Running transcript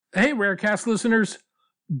Hey, Rarecast listeners.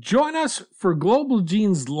 Join us for Global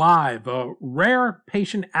Genes Live, a rare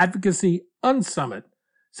patient advocacy unsummit,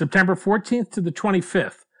 September 14th to the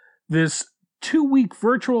 25th. This 2-week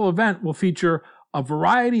virtual event will feature a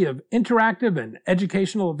variety of interactive and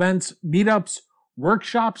educational events, meetups,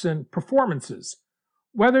 workshops, and performances.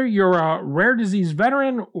 Whether you're a rare disease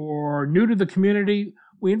veteran or new to the community,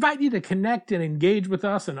 we invite you to connect and engage with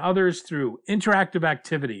us and others through interactive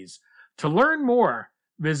activities. To learn more,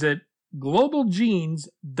 visit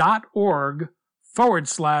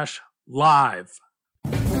globalgenes.org/live.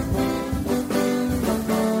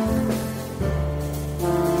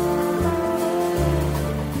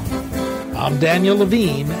 I'm Daniel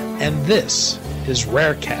Levine, and this is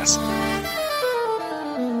Rarecast.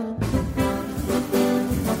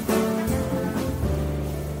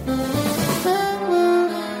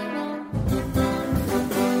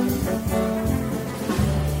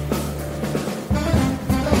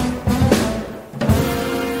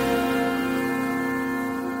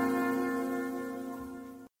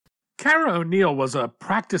 Cara O'Neill was a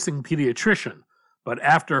practicing pediatrician, but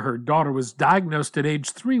after her daughter was diagnosed at age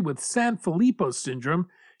 3 with Sanfilippo syndrome,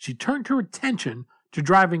 she turned her attention to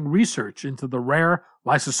driving research into the rare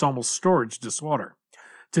lysosomal storage disorder.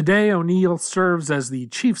 Today, O'Neill serves as the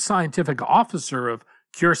chief scientific officer of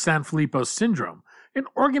Cure Sanfilippo Syndrome, an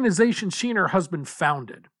organization she and her husband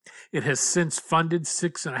founded. It has since funded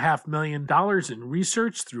 $6.5 million in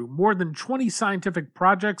research through more than 20 scientific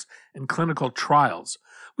projects and clinical trials.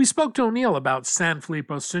 We spoke to O'Neill about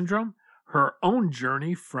Sanfilippo syndrome, her own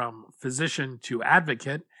journey from physician to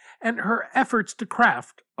advocate, and her efforts to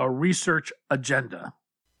craft a research agenda.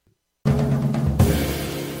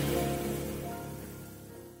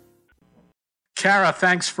 Cara,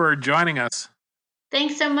 thanks for joining us.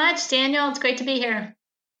 Thanks so much, Daniel. It's great to be here.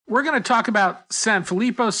 We're going to talk about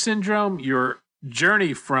Sanfilippo syndrome, your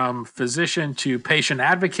journey from physician to patient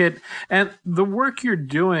advocate, and the work you're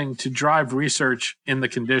doing to drive research in the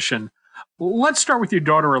condition. Let's start with your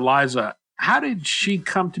daughter, Eliza. How did she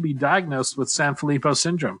come to be diagnosed with Sanfilippo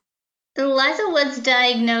syndrome? Eliza was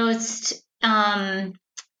diagnosed at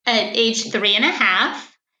age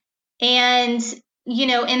 3.5. And,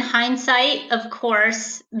 in hindsight, of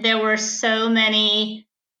course, there were so many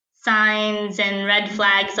signs and red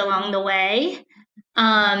flags along the way.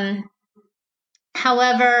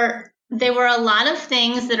 However, there were a lot of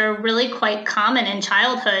things that are really quite common in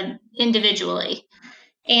childhood individually,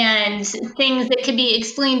 and things that could be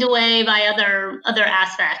explained away by other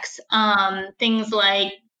aspects. Things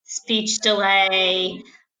like speech delay,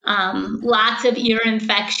 lots of ear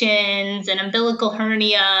infections, an umbilical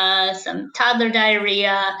hernia, some toddler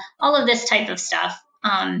diarrhea, all of this type of stuff.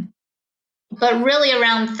 But really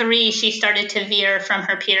around 3, she started to veer from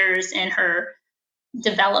her peers in her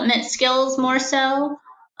development skills more so.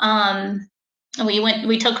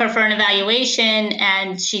 We took her for an evaluation,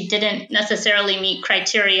 and she didn't necessarily meet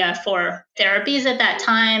criteria for therapies at that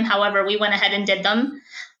time. However, we went ahead and did them.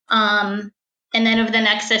 And then over the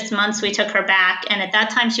next 6 months, we took her back. And at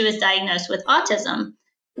that time, she was diagnosed with autism,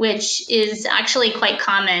 which is actually quite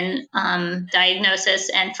common diagnosis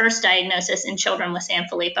and first diagnosis in children with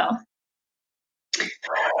Sanfilippo.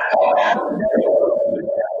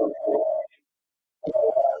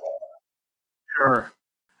 Sure.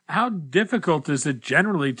 How difficult is it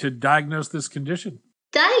generally to diagnose this condition?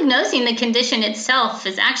 Diagnosing the condition itself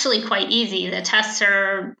is actually quite easy. The tests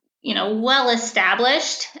are, well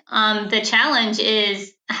established. The challenge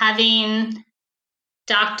is having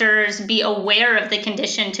doctors be aware of the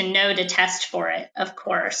condition to know to test for it, of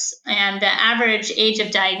course. And the average age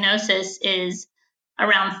of diagnosis is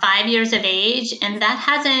around 5 years of age, and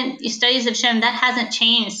studies have shown that hasn't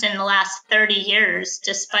changed in the last 30 years,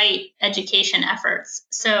 despite education efforts.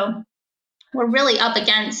 So we're really up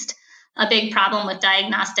against a big problem with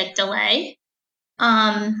diagnostic delay.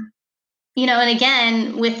 And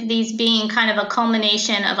again, with these being kind of a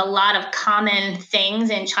culmination of a lot of common things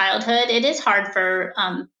in childhood, it is hard for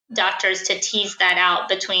doctors to tease that out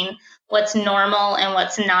between what's normal and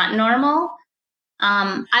what's not normal.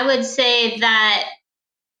 I would say that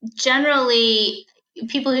generally,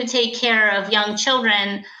 people who take care of young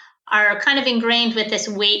children are kind of ingrained with this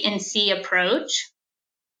wait and see approach,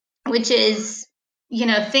 which is,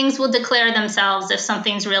 things will declare themselves if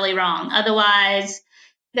something's really wrong. Otherwise,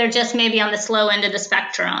 they're just maybe on the slow end of the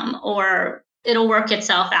spectrum, or it'll work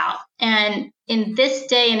itself out. And in this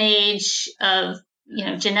day and age of,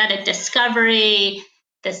 genetic discovery,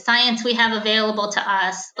 the science we have available to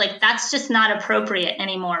us, that's just not appropriate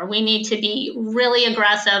anymore. We need to be really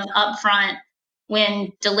aggressive upfront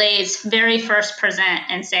when delays very first present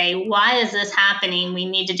and say, why is this happening? We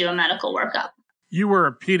need to do a medical workup. You were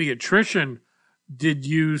a pediatrician. Did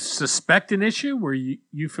you suspect an issue? Were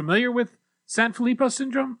you familiar with Sanfilippo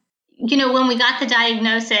syndrome? When we got the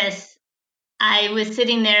diagnosis, I was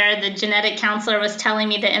sitting there, the genetic counselor was telling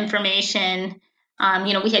me the information.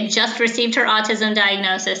 We had just received her autism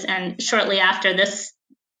diagnosis, and shortly after this,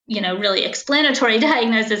 really explanatory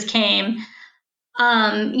diagnosis came,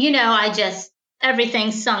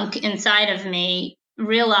 everything sunk inside of me,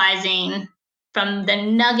 realizing from the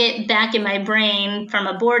nugget back in my brain from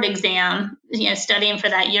a board exam, studying for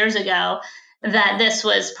that years ago, that this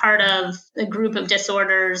was part of the group of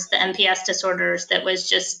disorders, the MPS disorders, that was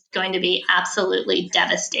just going to be absolutely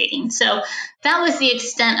devastating. So that was the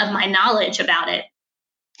extent of my knowledge about it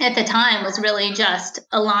at the time, was really just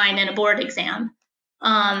a line in a board exam.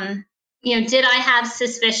 Did I have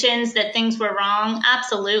suspicions that things were wrong?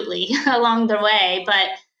 Absolutely, along the way. But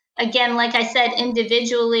again, like I said,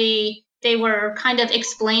 individually, they were kind of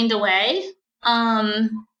explained away.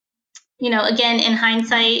 Again, in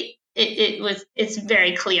hindsight, it's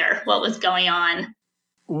very clear what was going on.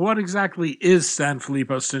 What exactly is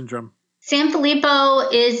Sanfilippo syndrome?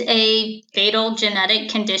 Sanfilippo is a fatal genetic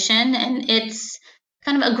condition, and it's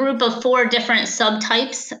kind of a group of 4 different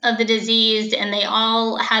subtypes of the disease, and they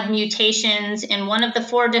all have mutations in one of the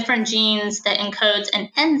 4 different genes that encodes an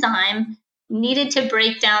enzyme needed to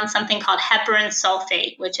break down something called heparan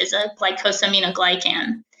sulfate, which is a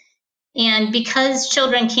glycosaminoglycan. And because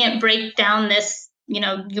children can't break down this,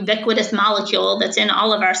 ubiquitous molecule that's in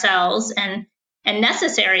all of our cells and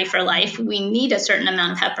necessary for life, we need a certain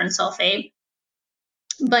amount of heparan sulfate.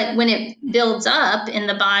 But when it builds up in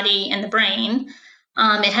the body and the brain,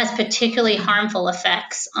 it has particularly harmful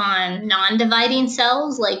effects on non-dividing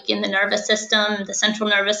cells, like in the nervous system, the central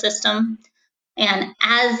nervous system. And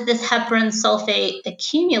as this heparan sulfate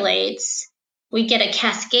accumulates, we get a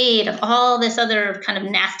cascade of all this other kind of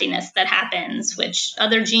nastiness that happens, which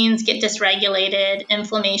other genes get dysregulated,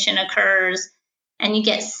 inflammation occurs, and you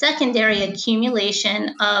get secondary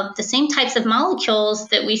accumulation of the same types of molecules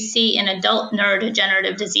that we see in adult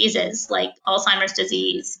neurodegenerative diseases like Alzheimer's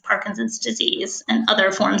disease, Parkinson's disease, and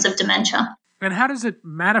other forms of dementia. And how does it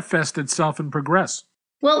manifest itself and progress?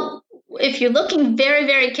 Well, if you're looking very,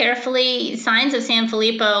 very carefully, signs of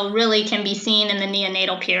Sanfilippo really can be seen in the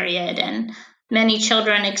neonatal period, and many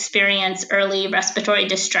children experience early respiratory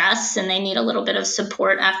distress and they need a little bit of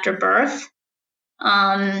support after birth.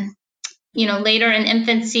 Later in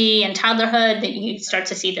infancy and toddlerhood, that you start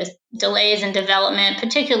to see the delays in development,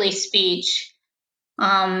 particularly speech,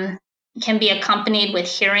 can be accompanied with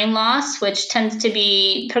hearing loss, which tends to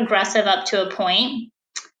be progressive up to a point.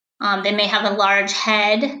 They may have a large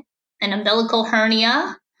head, an umbilical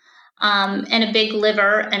hernia, and a big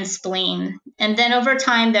liver and spleen. And then over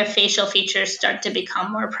time, their facial features start to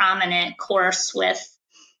become more prominent, coarse with,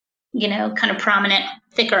 kind of prominent,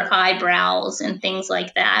 thicker eyebrows and things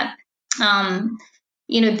like that.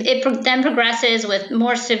 It then progresses with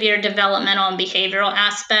more severe developmental and behavioral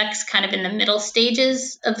aspects, kind of in the middle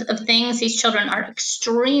stages of things. These children are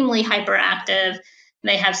extremely hyperactive.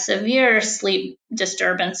 They have severe sleep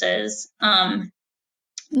disturbances.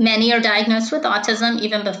 Many are diagnosed with autism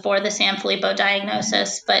even before the Sanfilippo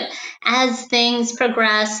diagnosis, but as things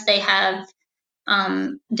progress, they have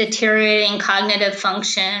deteriorating cognitive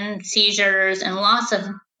function, seizures, and loss of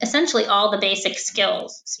essentially all the basic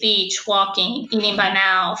skills, speech, walking, eating by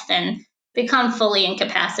mouth, and become fully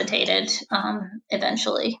incapacitated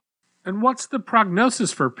eventually. And what's the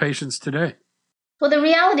prognosis for patients today? Well, the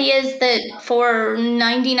reality is that for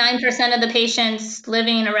 99% of the patients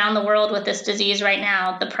living around the world with this disease right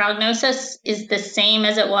now, the prognosis is the same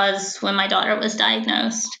as it was when my daughter was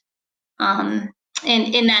diagnosed. And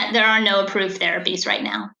in that there are no approved therapies right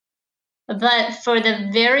now. But for the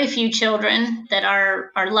very few children that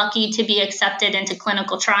are lucky to be accepted into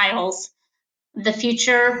clinical trials, the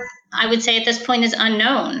future, I would say at this point, is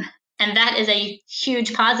unknown. And that is a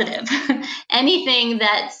huge positive. Anything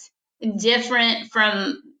that's different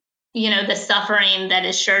from, the suffering that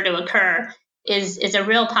is sure to occur is a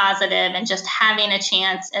real positive, and just having a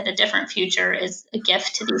chance at a different future is a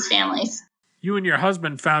gift to these families. You and your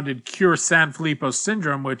husband founded Cure Sanfilippo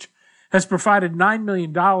Syndrome, which has provided $9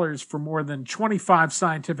 million for more than 25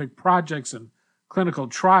 scientific projects and clinical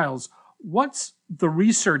trials. What's the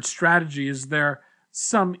research strategy? Is there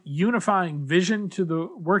some unifying vision to the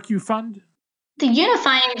work you fund? The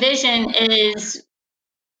unifying vision is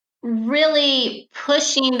really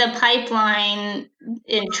pushing the pipeline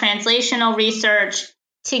in translational research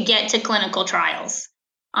to get to clinical trials.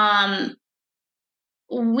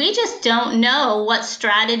 We just don't know what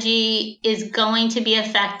strategy is going to be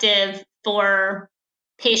effective for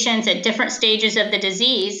patients at different stages of the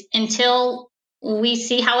disease until we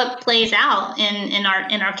see how it plays out in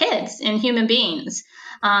our kids, in human beings.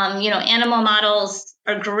 Animal models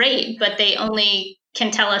are great, but they only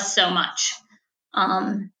can tell us so much.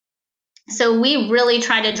 So we really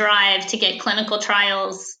try to drive to get clinical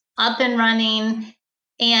trials up and running.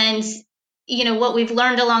 And what we've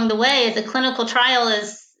learned along the way is a clinical trial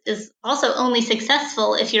is also only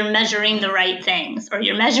successful if you're measuring the right things, or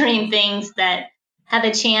you're measuring things that have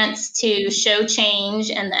a chance to show change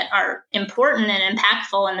and that are important and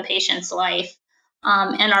impactful in the patient's life,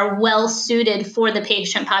 and are well suited for the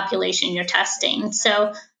patient population you're testing.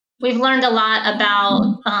 So we've learned a lot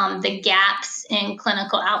about the gaps in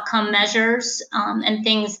clinical outcome measures, and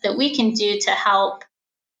things that we can do to help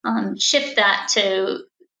shift that to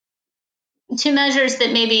measures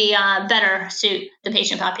that maybe better suit the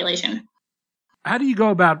patient population. How do you go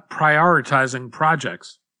about prioritizing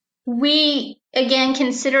projects? We again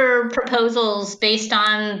consider proposals based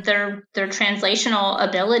on their translational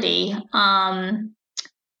ability,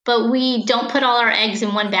 but we don't put all our eggs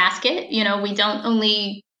in one basket. We don't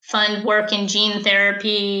only fund work in gene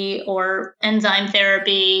therapy or enzyme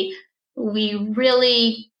therapy. We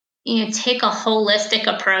really take a holistic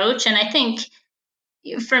approach, and I think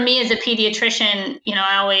for me as a pediatrician,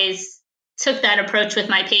 I always took that approach with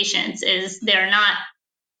my patients. Is they're not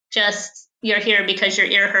just, you're here because your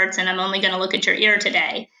ear hurts and I'm only going to look at your ear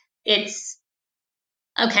today. It's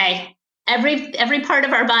okay. Every part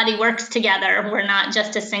of our body works together. We're not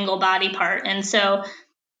just a single body part. And so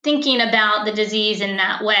thinking about the disease in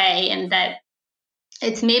that way, and that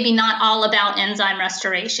it's maybe not all about enzyme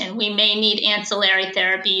restoration. We may need ancillary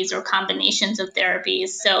therapies or combinations of therapies.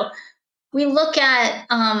 So we look at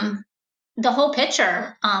the whole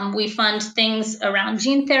picture. We fund things around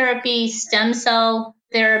gene therapy, stem cell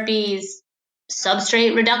therapies,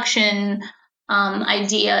 substrate reduction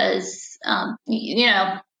ideas,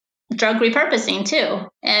 drug repurposing too.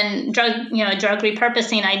 And drug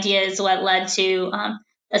repurposing idea is what led to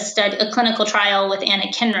a clinical trial with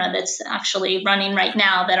anakinra that's actually running right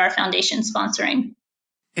now that our foundation's sponsoring.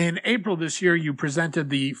 In April this year, you presented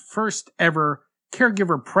the first ever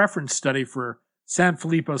caregiver preference study for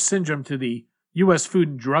Sanfilippo syndrome to the U.S. Food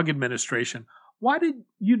and Drug Administration. Why did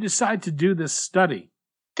you decide to do this study?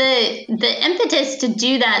 The impetus to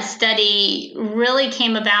do that study really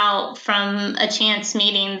came about from a chance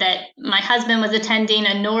meeting that my husband was attending,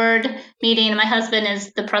 a NORD meeting. My husband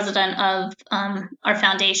is the president of our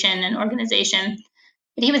foundation and organization.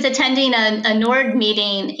 But he was attending a NORD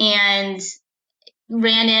meeting and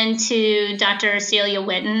ran into Dr. Celia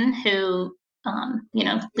Witten, who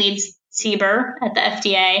leads CBER at the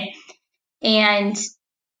FDA. And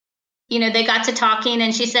they got to talking,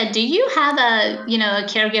 and she said, do you have a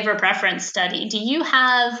caregiver preference study? Do you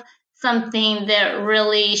have something that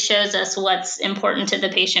really shows us what's important to the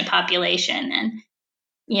patient population? And,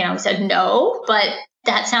 we said, no, but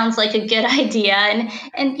that sounds like a good idea.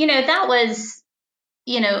 And that was,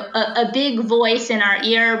 a big voice in our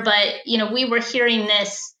ear, but, we were hearing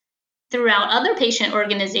this throughout other patient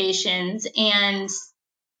organizations and,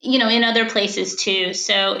 in other places too.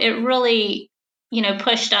 So it really,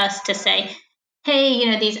 pushed us to say,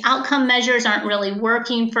 hey, these outcome measures aren't really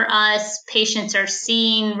working for us. Patients are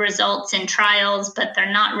seeing results in trials, but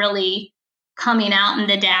they're not really coming out in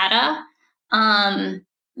the data.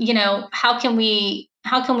 How can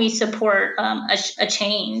we support a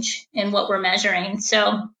change in what we're measuring?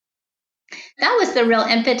 So that was the real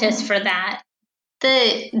impetus for that.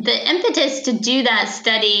 The impetus to do that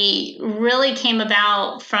study really came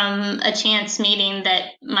about from a chance meeting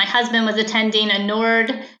that my husband was attending, a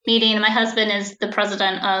NORD meeting. My husband is the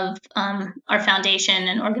president of our foundation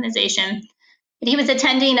and organization. But he was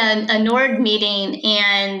attending a NORD meeting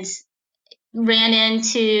and ran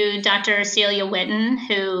into Dr. Celia Witten,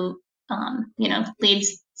 who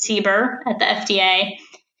leads CBER at the FDA.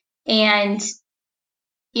 And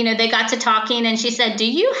they got to talking, and she said, do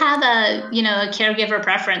you have a caregiver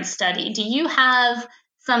preference study? Do you have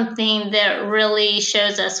something that really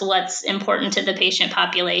shows us what's important to the patient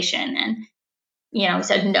population? And, we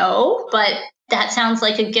said, no, but that sounds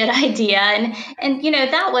like a good idea. And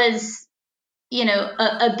that was,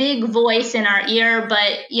 a big voice in our ear,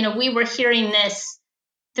 but, we were hearing this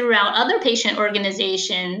throughout other patient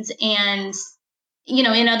organizations and,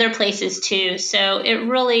 in other places too. So it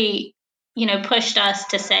really, pushed us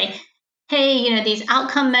to say, hey, these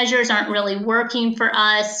outcome measures aren't really working for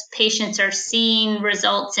us. Patients are seeing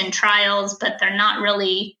results in trials, but they're not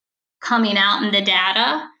really coming out in the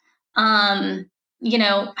data.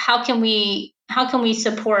 How can we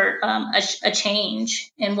support a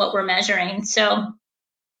change in what we're measuring? So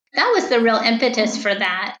that was the real impetus for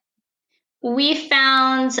that. We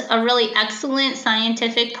found a really excellent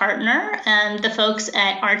scientific partner, the folks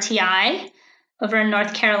at RTI over in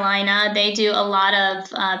North Carolina. They do a lot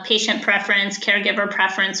of patient preference, caregiver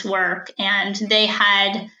preference work, and they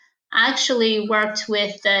had actually worked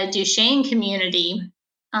with the Duchenne community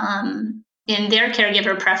in their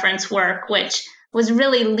caregiver preference work, which was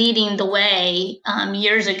really leading the way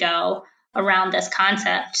years ago around this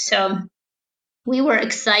concept. So we were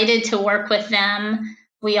excited to work with them.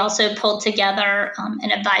 We also pulled together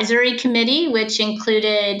an advisory committee, which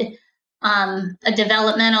included a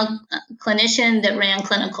developmental clinician that ran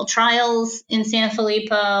clinical trials in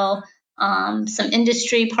Sanfilippo, some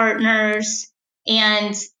industry partners,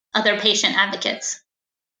 and other patient advocates.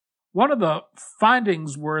 One of the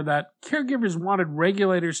findings were that caregivers wanted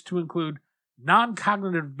regulators to include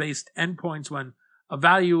non-cognitive based endpoints when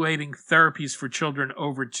evaluating therapies for children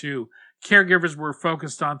over 2. Caregivers were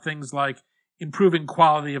focused on things like improving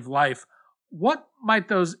quality of life. What might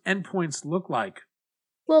those endpoints look like?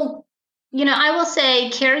 Well, I will say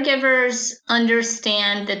caregivers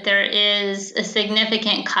understand that there is a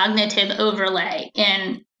significant cognitive overlay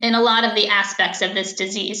in a lot of the aspects of this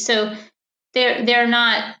disease. So they're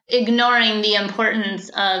not ignoring the importance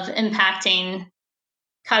of impacting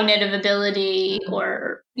cognitive ability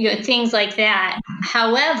or things like that.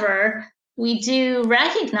 However, we do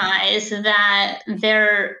recognize that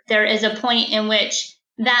there is a point in which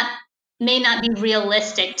that may not be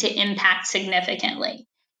realistic to impact significantly.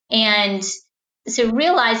 And so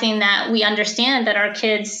realizing that, we understand that our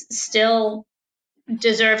kids still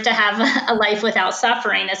deserve to have a life without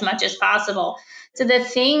suffering as much as possible. So the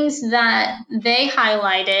things that they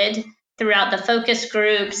highlighted throughout the focus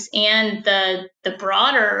groups and the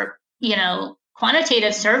broader,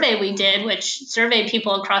 quantitative survey we did, which surveyed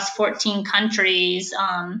people across 14 countries,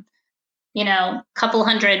 couple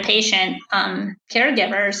hundred patient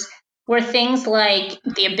caregivers, were things like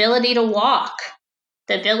the ability to walk,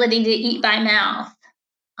 the ability to eat by mouth,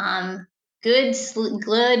 good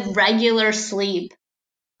regular sleep,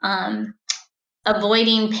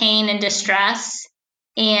 avoiding pain and distress,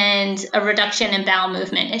 and a reduction in bowel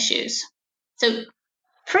movement issues. So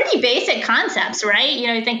pretty basic concepts, right?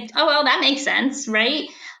 You think, oh, well, that makes sense, right?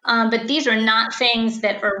 But these are not things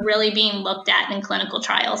that are really being looked at in clinical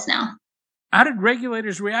trials now. How did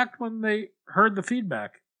regulators react when they heard the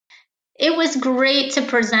feedback? It was great to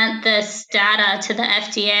present this data to the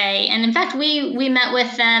FDA. And in fact, we met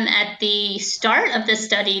with them at the start of the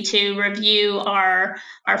study to review our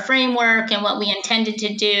framework and what we intended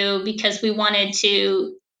to do, because we wanted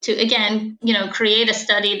to again, create a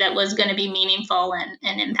study that was going to be meaningful and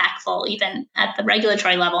impactful, even at the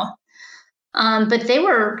regulatory level. But they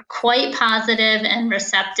were quite positive and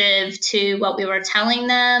receptive to what we were telling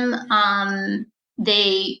them.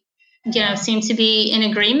 They seemed to be in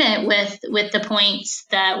agreement with the points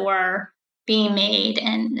that were being made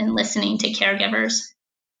and listening to caregivers.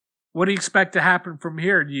 What do you expect to happen from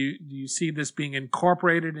here? Do you see this being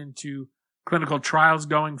incorporated into clinical trials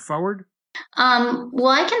going forward? Well,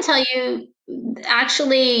 I can tell you,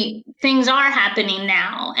 actually, things are happening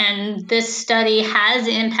now, and this study has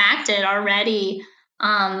impacted already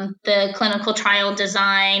the clinical trial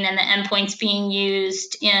design and the endpoints being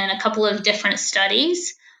used in a couple of different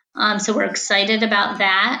studies. So we're excited about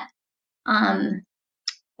that.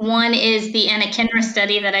 One is the anakinra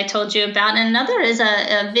study that I told you about, and another is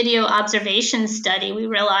a video observation study. We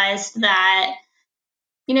realized that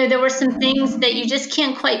there were some things that you just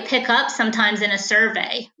can't quite pick up sometimes in a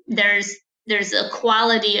survey. There's a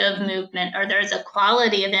quality of movement, or there's a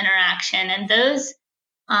quality of interaction, and those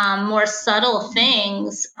more subtle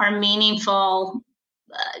things are meaningful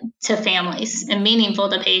to families and meaningful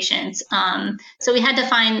to patients. So we had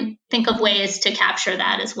to think of ways to capture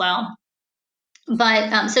that as well.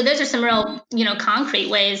 But so those are some real, concrete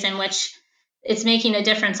ways in which it's making a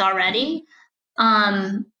difference already.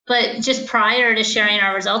 But just prior to sharing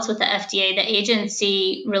our results with the FDA, the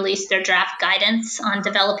agency released their draft guidance on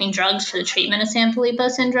developing drugs for the treatment of Sanfilippo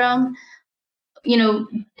syndrome.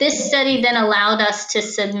 This study then allowed us to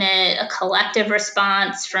submit a collective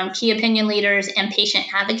response from key opinion leaders and patient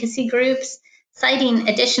advocacy groups, citing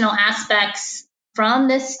additional aspects from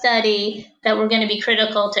this study that were going to be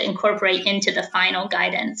critical to incorporate into the final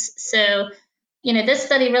guidance. So, this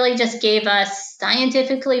study really just gave us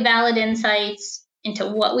scientifically valid insights into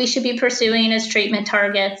what we should be pursuing as treatment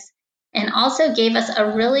targets, and also gave us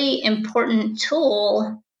a really important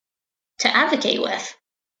tool to advocate with.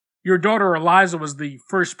 Your daughter Eliza was the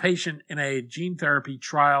first patient in a gene therapy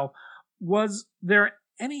trial. Was there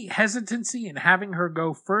any hesitancy in having her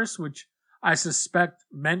go first, which I suspect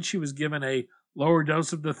meant she was given a lower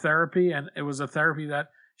dose of the therapy, and it was a therapy that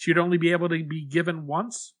she'd only be able to be given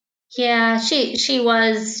once? Yeah, she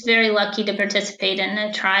was very lucky to participate in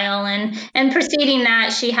the trial, and preceding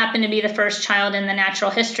that, she happened to be the first child in the natural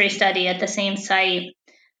history study at the same site.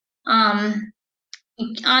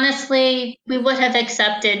 Honestly, we would have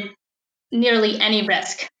accepted nearly any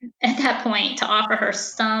risk at that point to offer her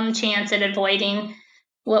some chance at avoiding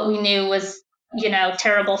what we knew was,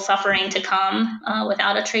 terrible suffering to come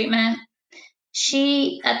without a treatment.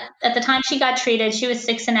 She, at the time she got treated, she was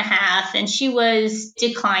 6.5, and she was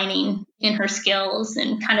declining in her skills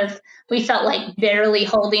and we felt like barely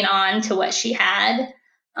holding on to what she had.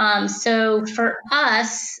 So for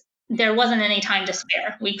us, there wasn't any time to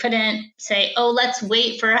spare. We couldn't say, oh, let's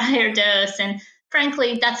wait for a higher dose. And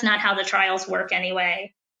frankly, that's not how the trials work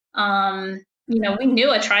anyway. We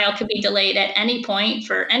knew a trial could be delayed at any point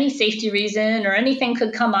for any safety reason, or anything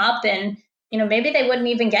could come up, and maybe they wouldn't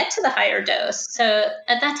even get to the higher dose. So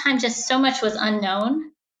at that time, just so much was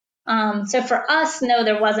unknown. So for us, no,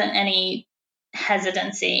 there wasn't any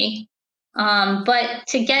hesitancy. But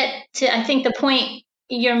to get to, I think the point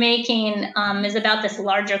you're making is about this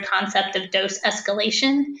larger concept of dose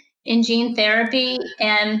escalation in gene therapy.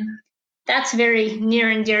 And that's very near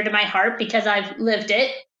and dear to my heart because I've lived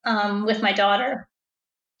it with my daughter.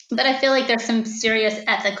 But I feel like there's some serious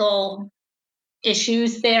ethical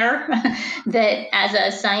issues there that as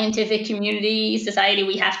a scientific community, society,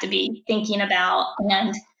 we have to be thinking about.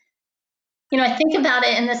 And, I think about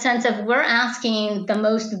it in the sense of we're asking the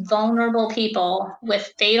most vulnerable people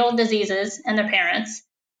with fatal diseases and their parents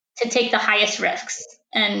to take the highest risks.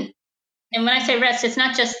 And when I say risk, it's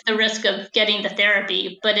not just the risk of getting the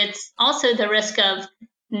therapy, but it's also the risk of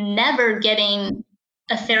never getting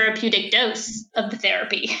a therapeutic dose of the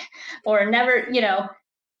therapy or never,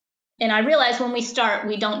 and I realize when we start,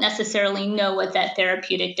 we don't necessarily know what that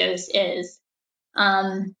therapeutic dose is.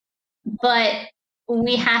 But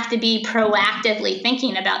we have to be proactively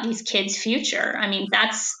thinking about these kids' future. I mean,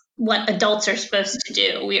 that's what adults are supposed to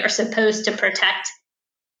do. We are supposed to protect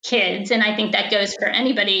kids. And I think that goes for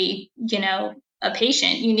anybody, a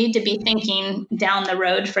patient. You need to be thinking down the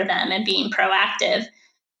road for them and being proactive.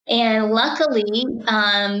 And luckily,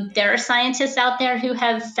 there are scientists out there who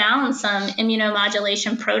have found some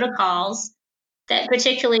immunomodulation protocols that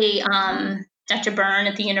particularly Dr. Byrne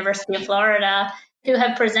at the University of Florida, who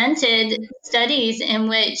have presented studies in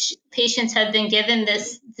which patients have been given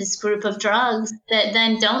this group of drugs that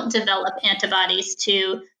then don't develop antibodies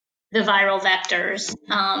to the viral vectors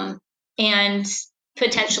and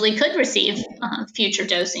potentially could receive future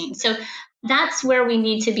dosing. So that's where we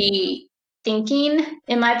need to be thinking,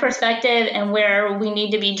 in my perspective, and where we need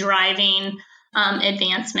to be driving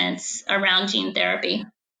advancements around gene therapy.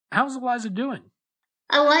 How's Eliza doing?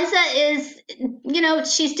 Eliza is,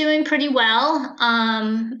 she's doing pretty well.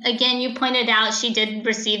 Again, you pointed out she did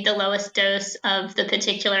receive the lowest dose of the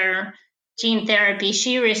particular gene therapy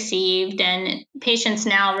she received, and patients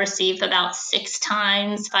now receive about 5-6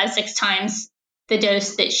 times the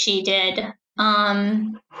dose that she did.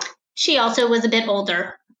 She also was a bit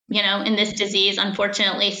older. In this disease,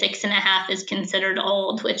 unfortunately, 6.5 is considered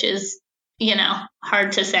old, which is,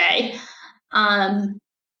 hard to say.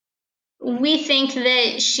 We think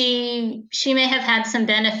that she may have had some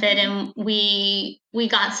benefit, and we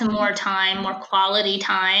got some more time, more quality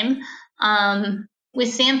time. With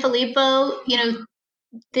Sanfilippo,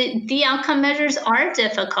 the outcome measures are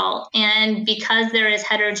difficult, and because there is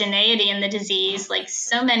heterogeneity in the disease, like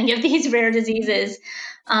so many of these rare diseases,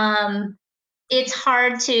 it's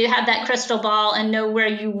hard to have that crystal ball and know where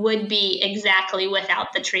you would be exactly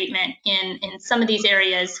without the treatment in some of these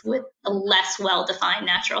areas with a less well-defined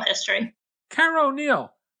natural history. Cara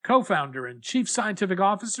O'Neill, co-founder and chief scientific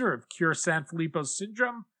officer of Cure Sanfilippo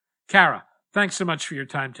Syndrome. Cara, thanks so much for your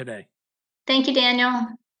time today. Thank you, Daniel.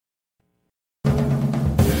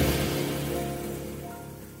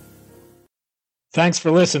 Thanks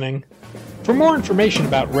for listening. For more information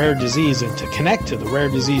about rare disease and to connect to the rare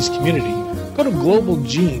disease community, go to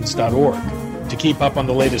globalgenes.org. To keep up on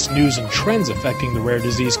the latest news and trends affecting the rare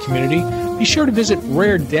disease community, be sure to visit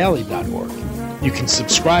raredaily.org. You can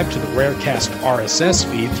subscribe to the Rarecast RSS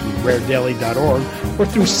feed through raredaily.org or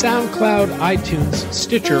through SoundCloud, iTunes,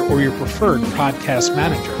 Stitcher, or your preferred podcast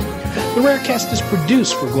manager. The Rarecast is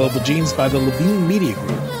produced for Global Genes by the Levine Media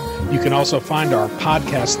Group. You can also find our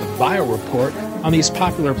podcast, The Bio Report, on these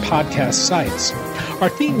popular podcast sites. Our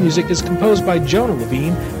theme music is composed by Jonah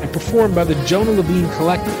Levine and performed by the Jonah Levine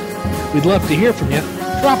Collective. We'd love to hear from you.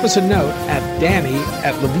 Drop us a note at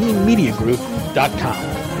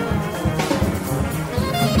danny@levinemediagroup.com.